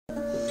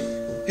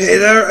Hey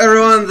there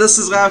everyone, this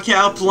is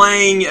Reiuji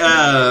playing,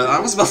 I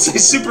was about to say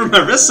Super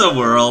Marissa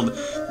World,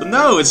 but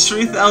no, it's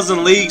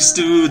 3,000 Leagues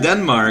to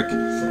Denmark.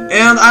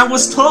 And I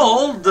was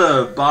told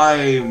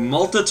by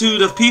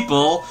multitude of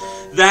people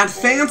that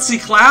Fancy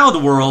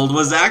Cloud World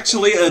was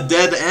actually a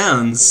dead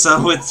end,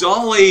 so it's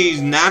only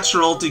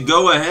natural to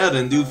go ahead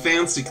and do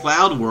Fancy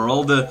Cloud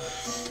World,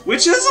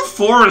 which is a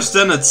forest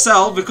in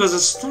itself because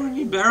it's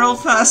thorny barrel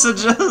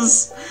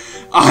passages.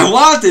 I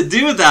want to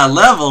do that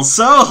level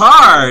so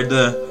hard!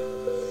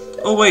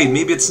 Oh wait,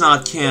 maybe it's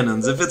not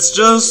cannons. If it's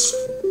just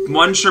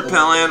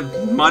Muncherland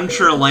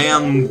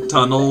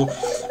Tunnel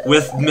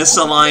with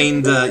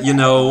misaligned,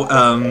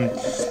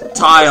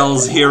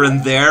 tiles here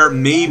and there,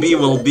 maybe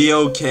we'll be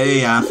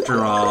okay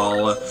after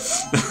all.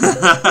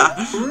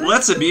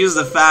 Let's abuse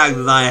the fact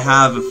that I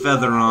have a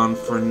feather on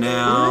for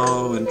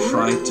now and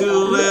try to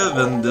live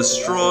and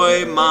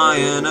destroy my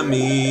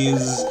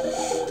enemies.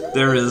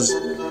 There is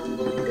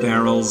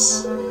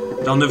barrels.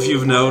 Don't know if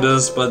you've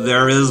noticed, but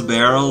there is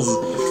barrels.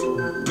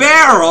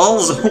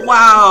 Barrels?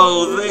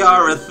 Wow, they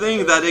are a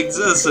thing that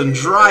exists and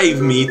drive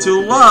me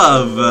to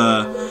love.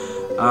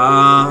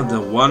 The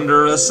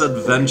wondrous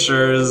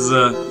adventures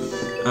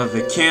of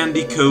a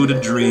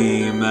candy-coated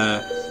dream.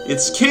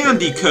 It's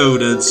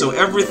candy-coated, so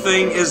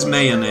everything is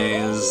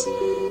mayonnaise.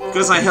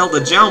 Because I held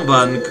a jump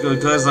button,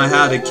 because I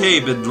had a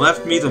cape, it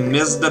left me to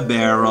miss the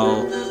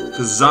barrel.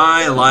 Because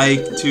I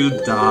like to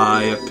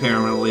die,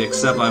 apparently,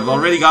 except I've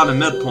already got a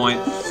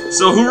midpoint.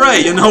 So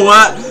hooray, you know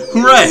what?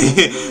 Hooray!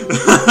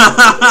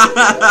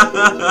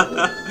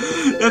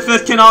 If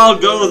it can all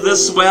go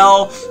this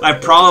well, I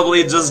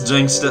probably just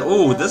jinxed it.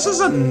 Ooh, this is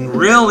a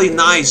really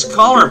nice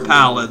color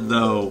palette,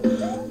 though.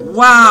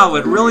 Wow,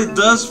 it really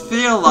does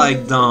feel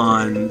like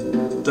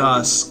dawn.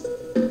 Dusk.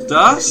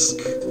 Dusk?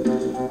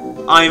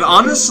 I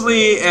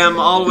honestly am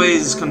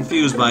always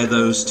confused by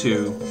those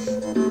two.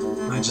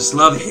 I just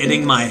love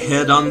hitting my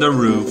head on the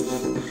roof.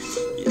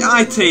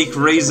 I take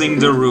raising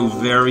the roof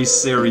very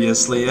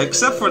seriously,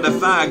 except for the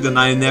fact that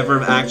I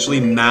never actually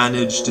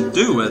managed to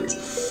do it,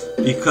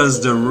 because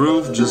the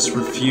roof just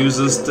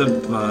refuses to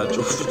budge.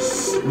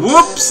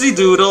 Whoopsie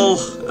doodle!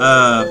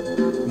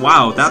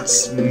 Wow,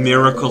 that's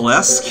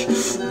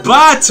miracle-esque.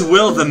 But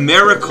will the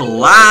miracle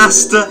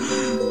last?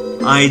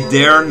 I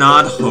dare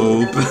not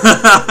hope.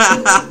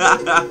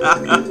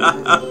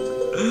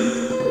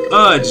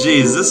 Oh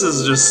jeez, this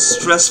is just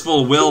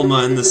stressful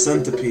Wilma and the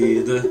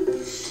Centipede.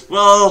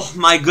 Well,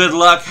 my good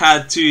luck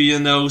had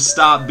to,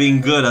 stop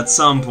being good at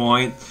some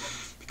point,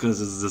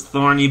 because it's the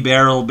Thorny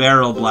Barrel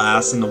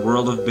Blast in the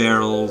world of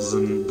barrels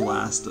and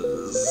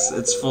blasters.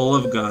 It's full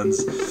of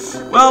guns.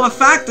 Well, the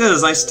fact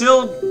is, I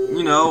still,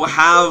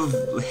 have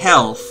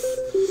health,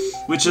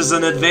 which is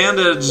an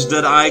advantage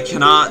that I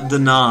cannot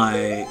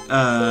deny,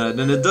 and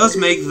it does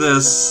make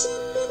this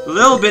a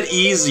little bit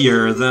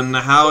easier than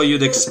how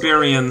you'd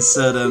experience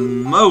it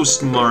in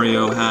most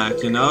Mario hack,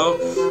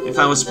 If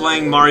I was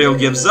playing Mario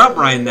Gives Up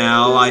right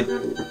now, I'd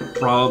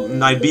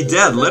be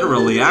dead,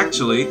 literally,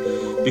 actually,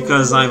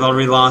 because I've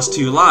already lost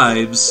 2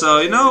 lives. So,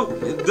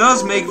 it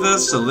does make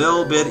this a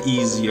little bit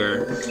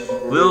easier.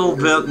 A little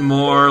bit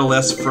more,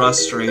 less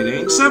frustrating,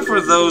 except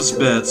for those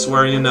bits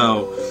where,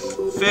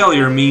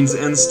 failure means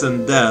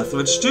instant death,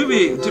 which, to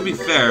be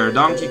fair,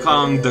 Donkey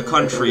Kong the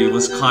Country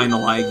was kinda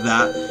like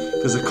that.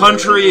 Because a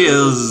country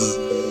is...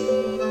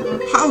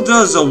 How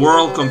does a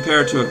world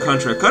compare to a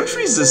country? A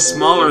country is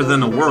smaller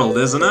than a world,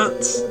 isn't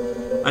it?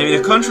 I mean,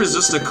 a country is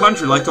just a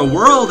country. Like, a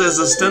world is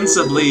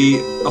ostensibly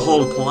a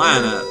whole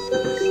planet.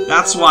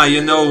 That's why,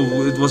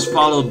 it was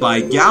followed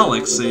by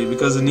galaxy,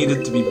 because it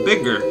needed to be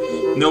bigger.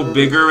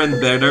 Bigger and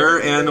better,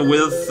 and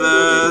with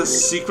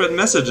secret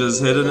messages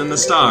hidden in the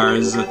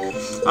stars.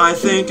 I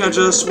think I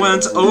just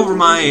went over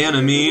my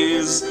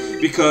enemies,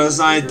 because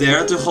I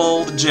dared to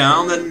hold a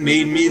gem that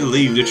made me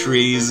leave the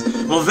trees.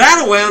 Well,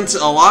 that went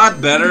a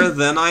lot better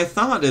than I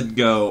thought it'd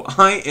go.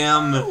 I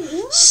am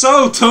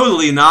so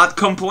totally not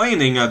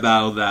complaining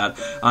about that.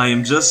 I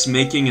am just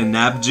making an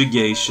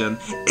abjugation.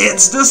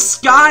 It's the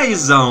Sky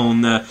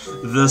Zone!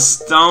 The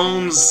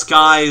Stone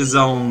Sky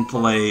Zone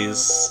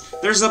place.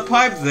 There's a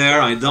pipe there,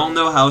 I don't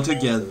know how to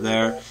get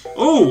there.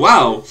 Oh,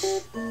 wow!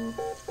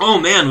 Oh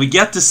man, we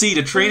get to see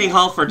the training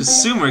hall for the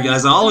Sumo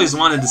guys. I always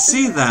wanted to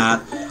see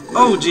that.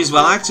 Oh geez,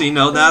 well actually,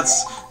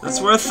 that's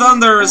where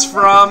Thunder is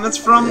from. It's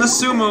from the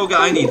Sumo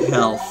guy. I need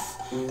health.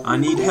 I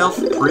need health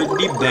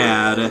pretty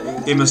bad.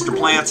 Hey, Mr.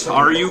 Plant,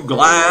 are you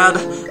glad?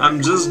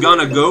 I'm just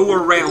gonna go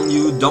around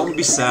you, don't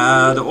be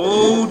sad.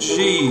 Oh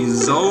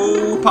jeez,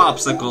 oh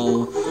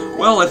popsicle.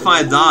 Well, if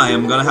I die,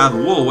 I'm gonna have...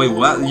 Whoa, wait,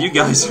 what? You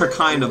guys are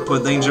kind of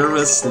put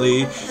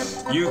dangerously.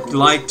 You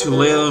like to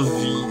live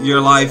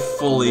your life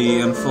fully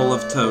and full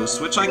of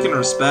toast, which I can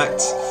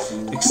respect.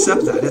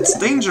 Except that it's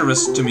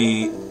dangerous to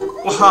me.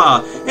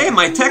 Waha! Hey,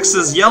 my text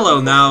is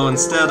yellow now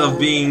instead of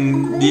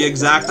being the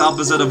exact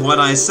opposite of what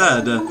I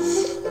said.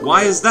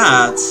 Why is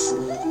that?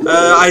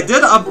 I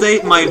did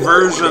update my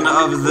version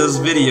of this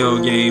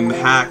video game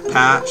hack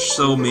patch,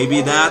 so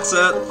maybe that's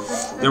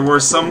it. There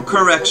were some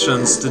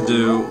corrections to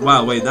do.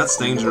 Wow, wait, that's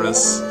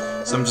dangerous.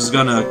 So I'm just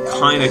gonna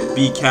kinda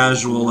be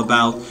casual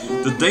about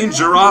the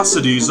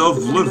dangerosities of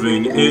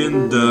living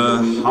in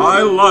the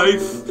high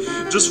life,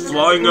 just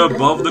flying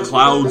above the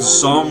clouds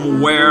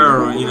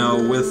somewhere, you know,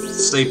 with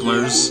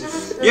staplers.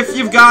 If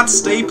you've got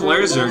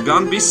staplers, you're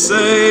gonna be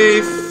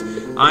safe.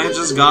 I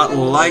just got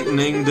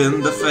lightninged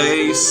in the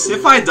face.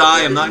 If I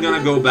die, I'm not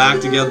gonna go back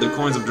to get the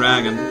coins of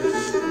dragon.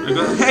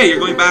 Hey, you're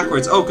going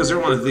backwards. Oh, because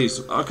you're one of these.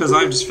 Oh, because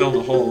I just fell in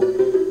the hole.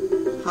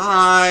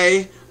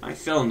 Hi. I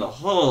fell in the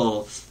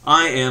hole.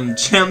 I am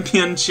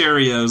Champion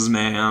Cheerios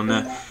Man.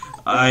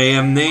 I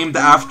am named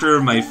after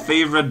my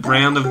favorite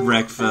brand of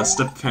breakfast,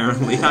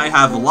 apparently. I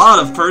have a lot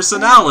of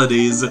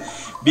personalities,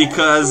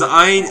 because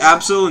I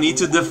absolutely need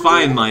to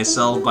define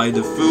myself by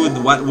the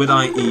food. What would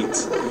I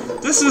eat?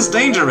 This is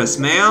dangerous,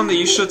 man.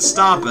 You should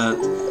stop it.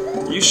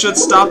 You should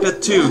stop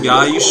it too,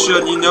 guy. You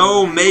should, you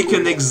know, make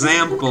an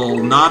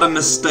example, not a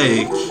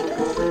mistake.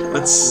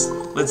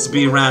 Let's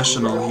be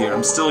rational here.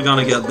 I'm still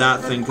gonna get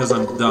that thing because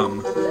I'm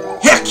dumb.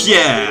 Heck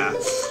yeah!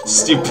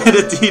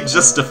 Stupidity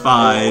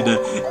justified.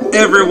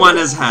 Everyone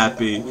is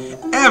happy.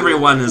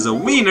 Everyone is a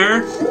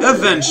wiener,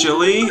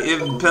 eventually,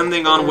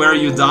 depending on where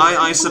you die,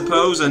 I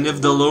suppose, and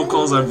if the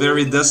locals are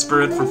very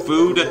desperate for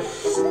food.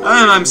 And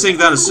I'm saying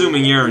that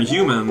assuming you're a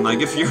human.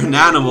 Like, if you're an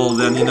animal,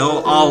 then, you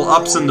know, all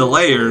ups in the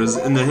layers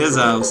into his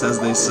house, as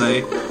they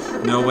say.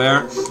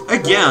 Nowhere.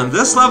 Again,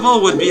 this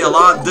level would be a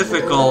lot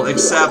difficult,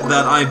 except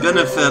that I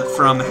benefit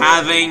from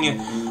having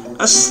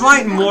a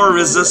slight more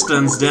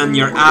resistance than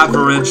your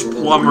average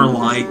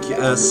plumber-like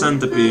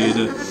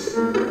centipede.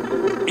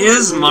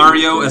 Is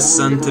Mario a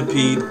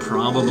centipede?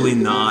 Probably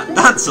not.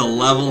 That's a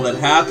level that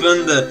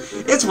happened.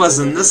 It was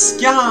in the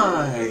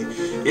sky.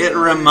 It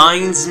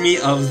reminds me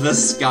of the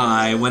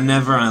sky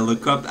whenever I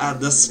look up at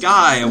the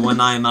sky when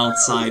I'm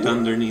outside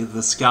underneath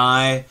the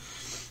sky.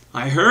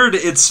 I heard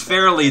it's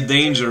fairly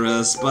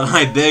dangerous, but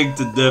I beg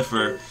to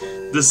differ.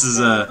 This is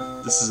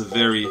a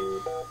very...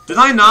 Did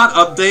I not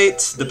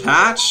update the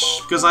patch?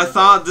 Because I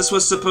thought this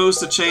was supposed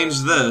to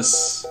change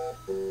this.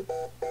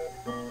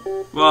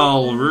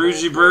 Well,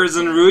 Reiuji birds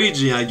and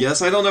Reiuji, I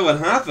guess. I don't know what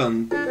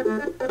happened.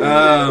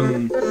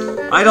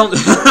 I don't...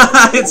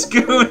 It's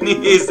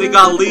Goonies! They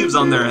got leaves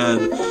on their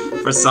head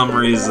for some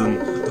reason.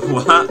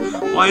 What?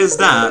 Why is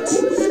that?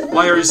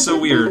 Why are you so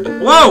weird?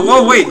 Whoa,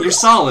 whoa, wait, you're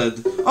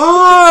solid.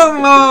 Oh,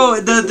 no,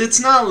 it's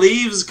not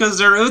leaves because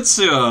they're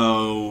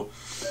Utsuo.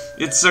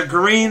 It's a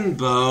green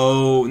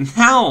bow.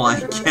 Now I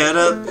get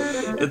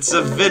it. It's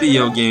a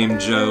video game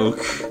joke.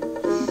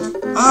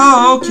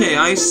 Oh, okay,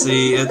 I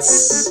see.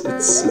 It's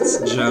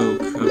a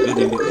joke. A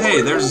video game.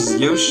 Hey, there's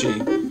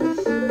Yoshi.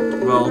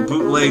 Well,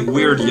 bootleg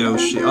weird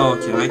Yoshi. Oh,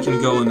 okay, I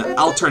can go an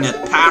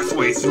alternate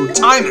pathway through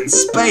time and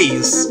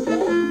space.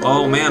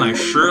 Oh man, I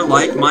sure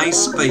like my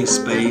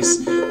space.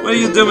 What are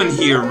you doing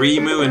here,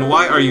 Rimu, and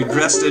why are you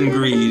dressed in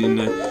green?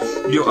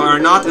 You are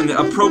not in the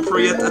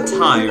appropriate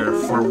attire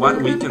for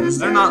what weekend. Is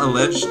there not a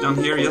ledge down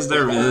here? Yes,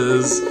 there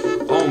is.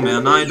 Oh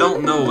man, I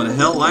don't know what the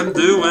hell I'm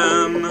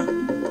doing.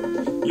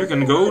 You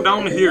can go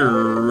down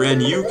here,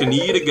 and you can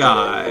eat a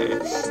guy.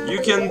 You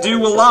can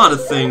do a lot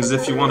of things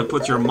if you want to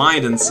put your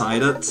mind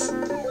inside it.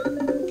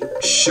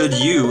 Should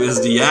you is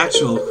the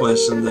actual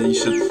question that you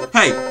should...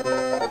 Hey!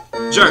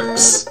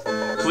 Jerks!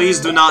 Please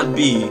do not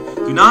be.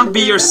 Do not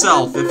be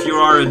yourself if you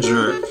are a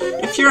jerk.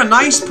 If you're a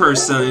nice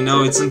person, you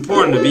know, it's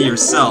important to be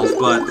yourself,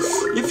 but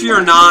if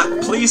you're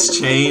not, please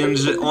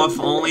change, if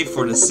only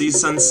for the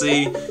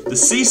decency.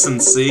 The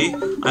decency.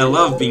 I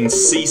love being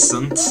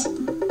decent.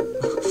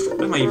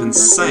 What am I even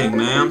saying,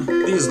 man?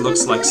 These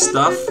looks like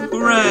stuff.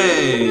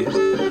 Hooray!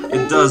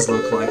 It does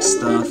look like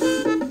stuff.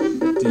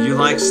 Do you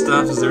like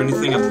stuff? Is there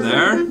anything up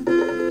there?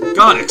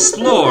 Gotta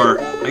explore!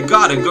 I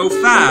gotta go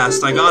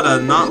fast! I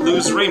gotta not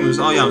lose Reimus.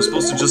 Oh yeah, I'm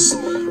supposed to just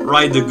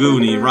ride the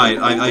Goonie. Right,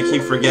 I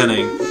keep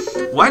forgetting.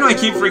 Why do I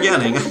keep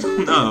forgetting? I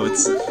don't know.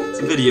 It's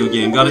a video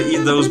game. Gotta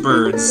eat those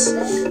birds.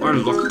 Or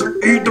look to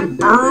eat the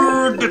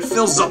bird that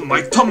fills up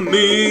my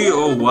tummy!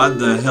 Oh, what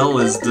the hell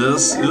is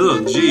this?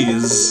 Ugh,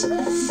 jeez.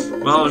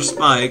 Well, they're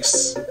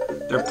spikes.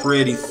 They're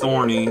pretty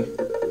thorny.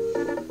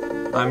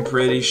 I'm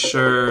pretty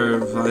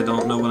sure I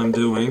don't know what I'm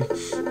doing.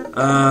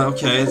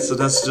 Okay, so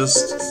that's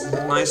just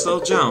a nice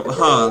little jump.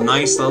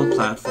 Nice little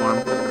platform.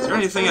 Is there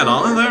anything at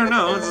all in there?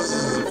 No, it's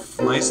just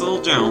a nice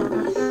little jump.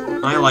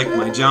 I like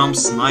my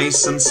jumps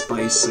nice and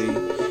spicy.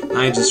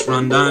 I just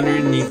run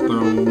underneath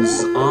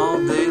bones all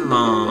day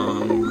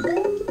long.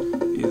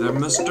 Either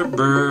Mr.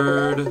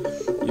 Bird,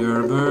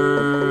 you're a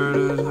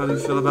bird. How do you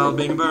feel about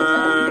being a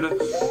bird?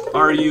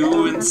 Are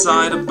you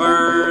inside a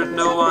bird?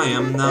 No, I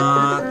am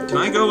not. Can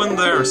I go in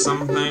there or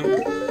something?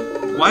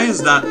 Why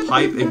does that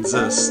pipe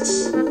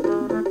exist?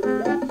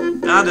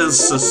 That is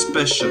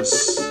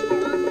suspicious.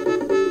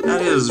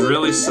 That is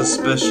really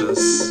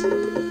suspicious.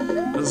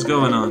 What's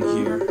going on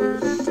here?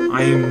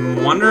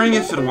 I'm wondering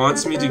if it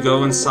wants me to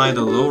go inside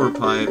the lower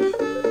pipe.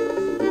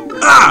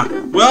 Ah!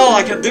 Well,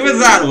 I can do it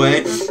that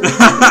way.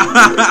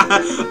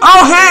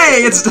 Oh,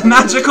 hey! It's the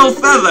magical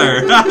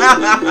feather!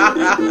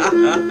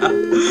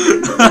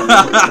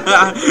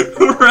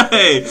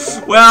 Hooray!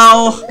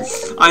 Well,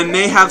 I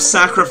may have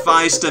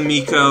sacrificed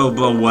Amiko,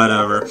 but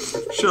whatever.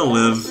 She'll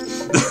live.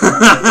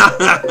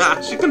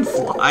 She can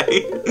fly.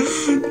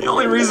 The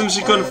only reason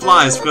she couldn't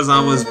fly is because I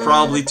was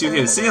probably too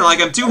heavy. See,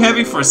 like, I'm too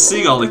heavy for a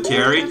seagull to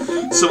carry,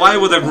 so why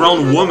would a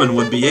grown woman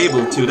would be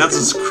able to? That's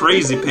just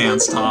crazy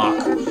pants talk.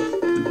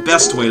 The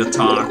best way to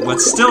talk,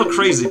 but still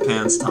crazy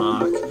pants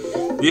talk.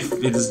 If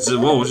it is...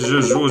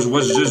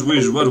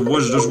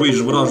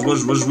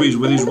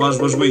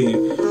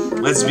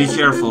 Let's be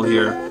careful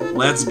here.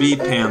 Let's be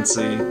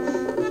pantsy.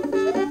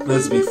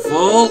 Let's be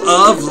full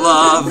of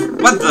love.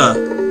 What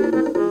the...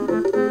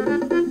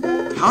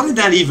 How did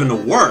that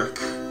even work?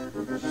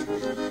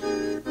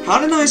 How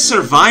did I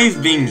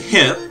survive being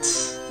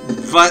hit,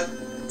 but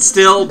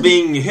still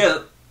being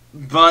hit,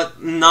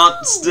 but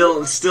not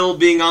still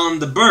being on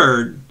the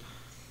bird?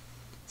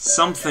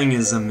 Something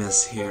is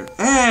amiss here.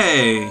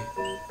 Hey!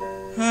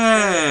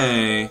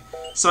 Hey!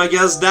 So I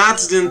guess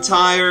that's the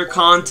entire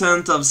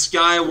content of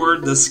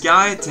Skyward the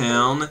Sky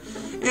Town.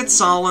 It's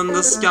all in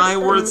the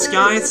Skyward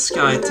Sky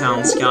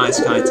Town.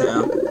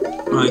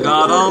 I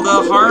got all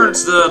the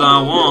hearts that I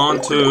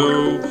want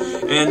to,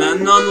 and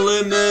an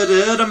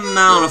unlimited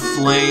amount of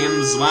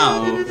flames.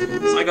 Wow.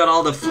 So I got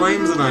all the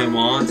flames that I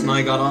want, and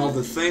I got all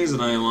the things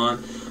that I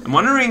want. I'm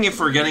wondering if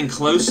we're getting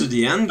close to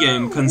the end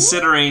game,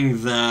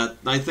 considering that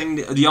I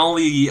think the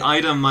only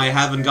item I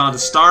haven't got a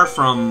star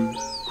from,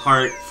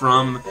 heart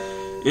from,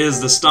 is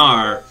the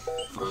star.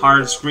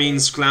 Heart screen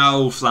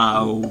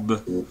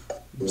Flaub.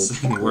 I'm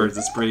saying words,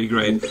 it's pretty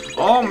great.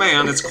 Oh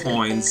man, it's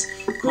coins.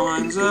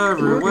 Coins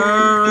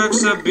everywhere,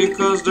 except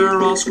because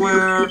they're all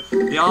square.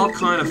 They all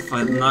kind of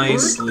fit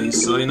nicely,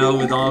 so you know,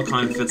 it all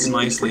kind of fits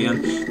nicely.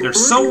 And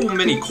there's so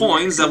many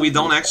coins that we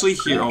don't actually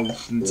hear. Oh,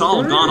 it's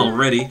all gone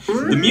already.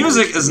 The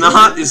music is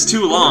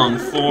too long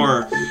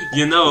for,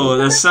 you know,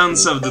 the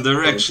sense of the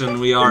direction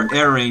we are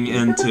erring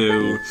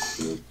into.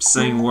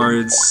 Saying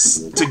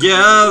words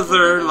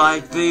together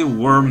like they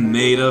were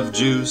made of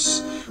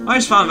juice. I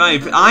just found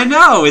I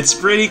know, it's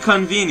pretty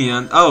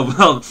convenient.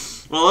 Oh,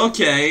 well,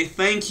 okay.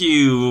 Thank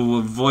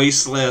you,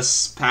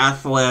 voiceless,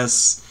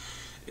 pathless,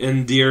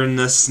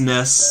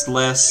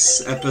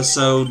 endearness-less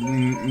episode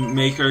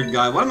maker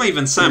guy. What am I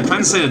even saying? I'm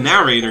trying to say the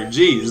narrator.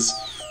 Jeez.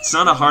 It's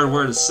not a hard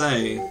word to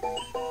say.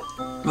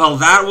 Well,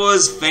 that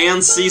was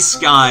Fancy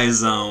Sky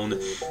Zone.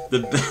 The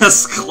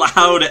best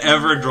cloud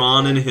ever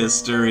drawn in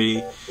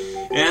history.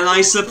 And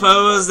I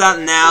suppose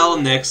that now,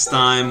 next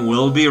time,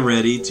 we'll be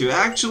ready to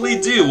actually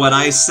do what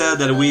I said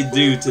that we'd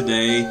do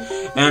today,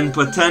 and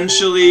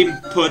potentially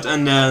put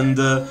an end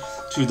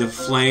to the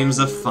flames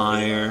of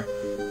fire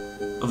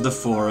of the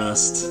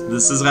forest.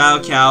 This is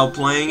Raocow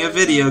playing a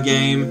video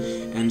game,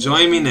 and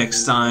join me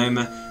next time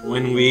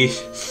when we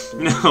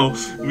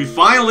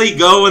finally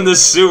go in the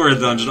sewer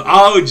dungeon.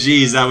 Oh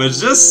jeez, I was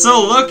just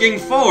so looking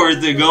forward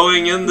to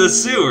going in the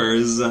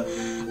sewers.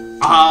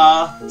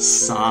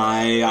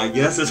 Sigh. I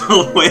guess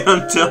it'll wait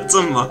until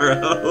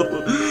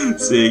tomorrow.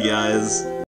 See you guys.